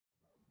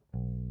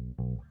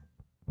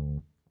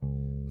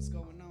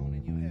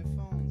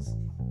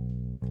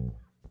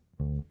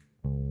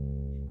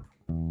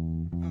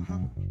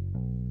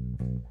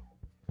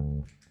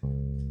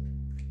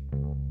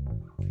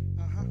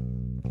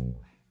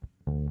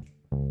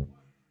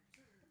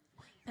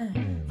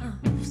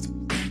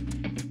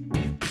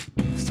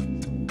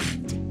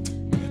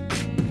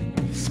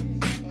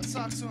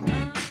Talk to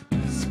him.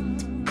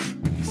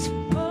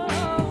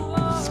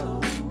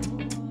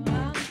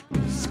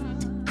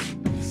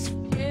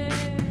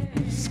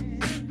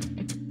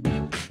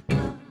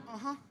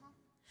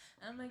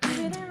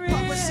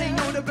 Papa say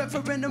no, the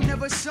referendum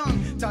never sung.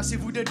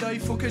 Tassez-vous de là, il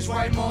faut que je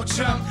write more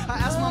chum. I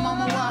asked my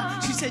mama why,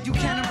 she said you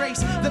can't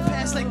erase the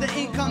past like the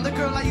ink on the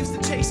girl I used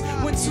to chase.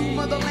 When two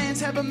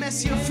motherlands have a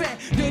messy affair,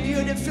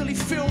 dirtier than Philly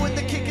feel with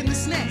the kick in the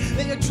snare.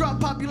 They had dropped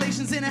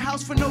populations in a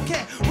house for no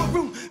care. What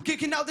room?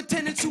 Kicking out the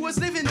tenants who was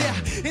living there.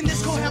 In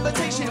this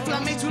cohabitation,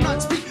 flamme to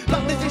not speak.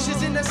 Lock the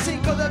dishes in the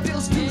sink or the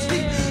bills too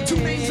steep. Two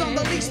names on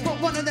the lease, but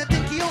one of them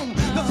think he own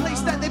the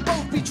place that they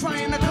both be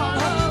trying to call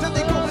home. Now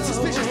they growing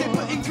suspicious, they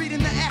putting greed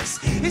in the ass.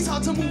 It's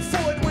hard to move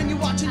forward when you're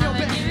watching your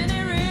back.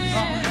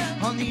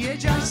 On the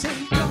edge I say,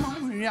 come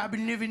on, I've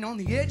been living on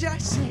the edge I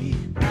say.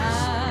 I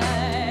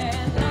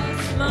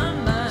lost my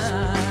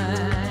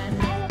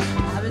mind.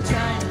 I've been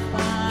trying to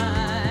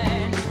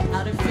find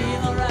how to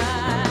feel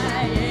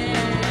alright.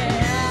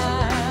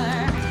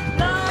 Yeah, I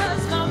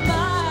lost my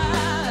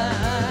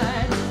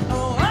mind.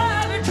 Oh,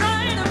 I've been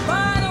trying to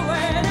find a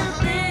way to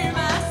be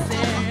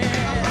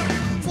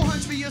myself.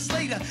 400 years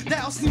later, the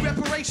house need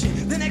reparation.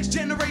 The next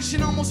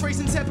generation almost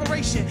racing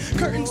separation.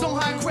 Curtains don't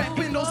hide crack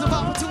windows of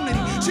opportunity.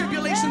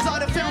 Tribulations are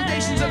the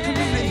foundations of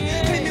community.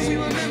 Claiming we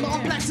remember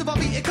on blacks of our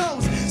beat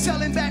codes.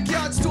 Selling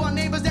backyards to our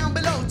neighbors down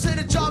below. To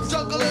the job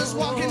jugglers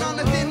walking on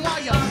a thin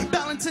wire.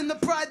 Balancing the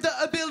pride, the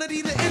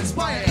ability to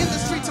inspire. In the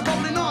streets of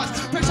rolling R's,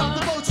 press off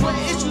the boats where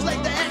issues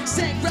like the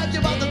accent grab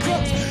you by the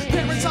throats.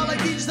 Parents are like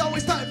DJs,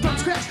 always start from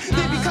scratch.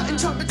 They be cutting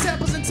trumpet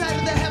samples inside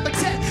of their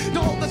habitat.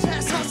 Don't hold the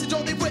past hostage,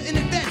 all they written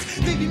in advance.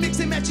 They be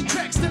mixing matching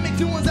tracks to make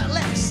new ones that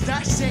last.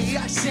 I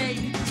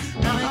say,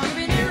 I'm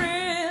giving it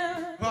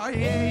real. oh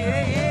yeah,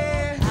 yeah,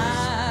 yeah.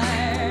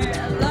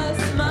 I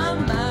lost my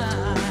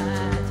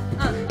mind.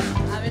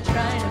 I've been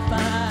trying to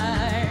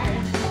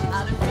find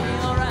how to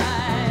feel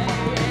alright.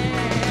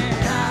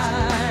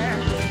 Yeah,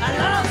 I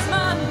lost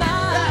my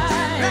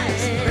mind.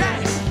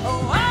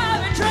 Oh,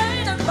 I've been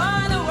trying to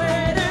find a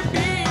way to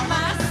be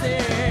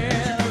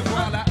myself.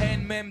 Voir la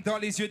haine même dans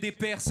les yeux des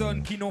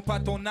personnes qui n'ont pas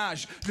ton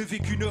âge. Le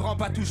vécu ne rend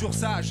pas toujours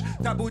sage.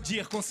 T'as beau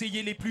dire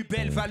conseiller les plus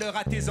belles valeurs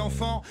à tes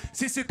enfants,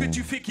 c'est ce que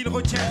tu fais qu'ils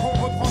retiendront.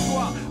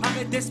 Reprends-toi,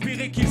 arrête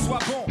d'espérer qu'ils soient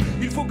bons.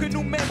 Il faut que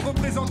nous-mêmes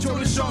représentions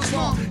le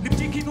changement. Les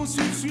petits qui nous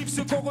suivent, suivent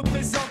ce qu'on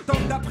représente,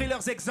 tentent d'après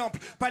leurs exemples.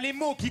 Pas les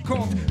mots qui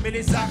comptent, mais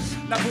les actes.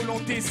 La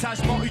volonté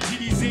sagement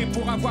utilisée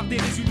pour avoir des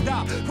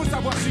résultats. Faut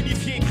savoir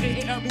s'unifier,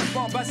 créer un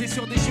mouvement basé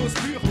sur des choses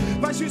pures.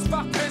 Pas juste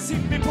par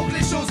principe, mais pour que les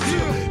choses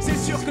durent. C'est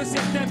sûr que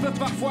certains peuvent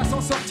parfois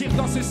s'en sortir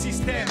dans ce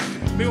système.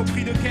 Mais au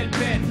prix de quelle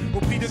peine, au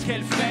prix de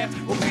quel frère,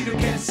 au prix de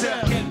quelle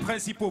sœur, quel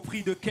principe, au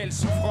prix de quelle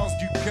souffrance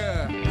du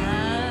cœur.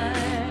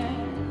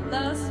 I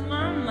lost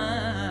my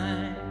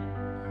mind.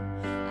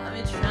 I've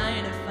been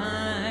trying to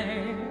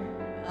find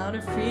how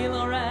to feel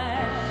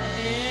alright.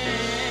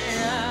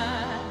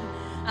 Yeah,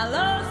 I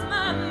lost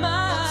my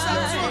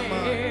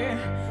mind.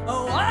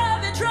 Oh,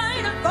 I've been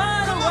trying to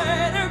find a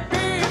way to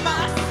be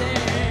myself.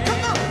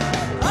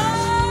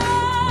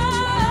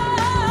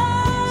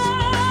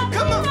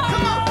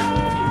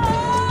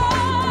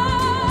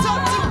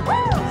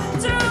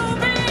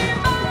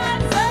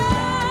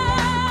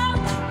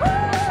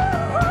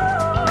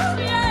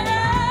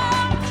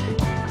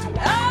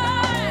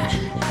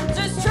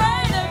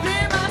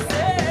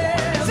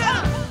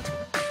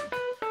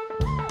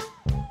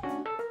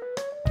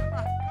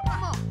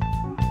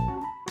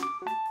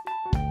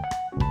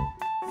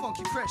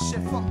 Funky fresh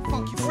shit,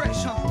 funky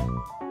fresh, huh?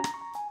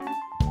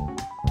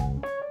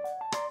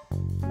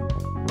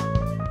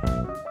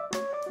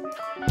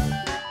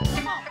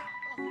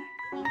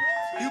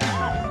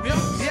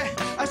 Yeah,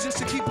 I just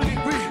to keeping it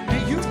real.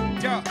 And you?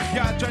 Yeah,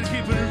 I'm trying to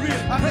keep it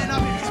real. I've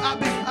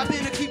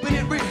been a keeping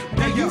it real.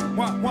 And you?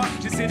 Moi,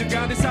 j'essaie de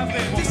garder ça vrai,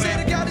 mon J'essaie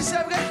frère. de garder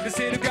ça vrai.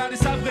 J'essaie de garder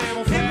ça vrai,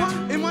 mon frère.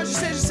 Et moi,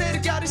 j'essaie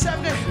de garder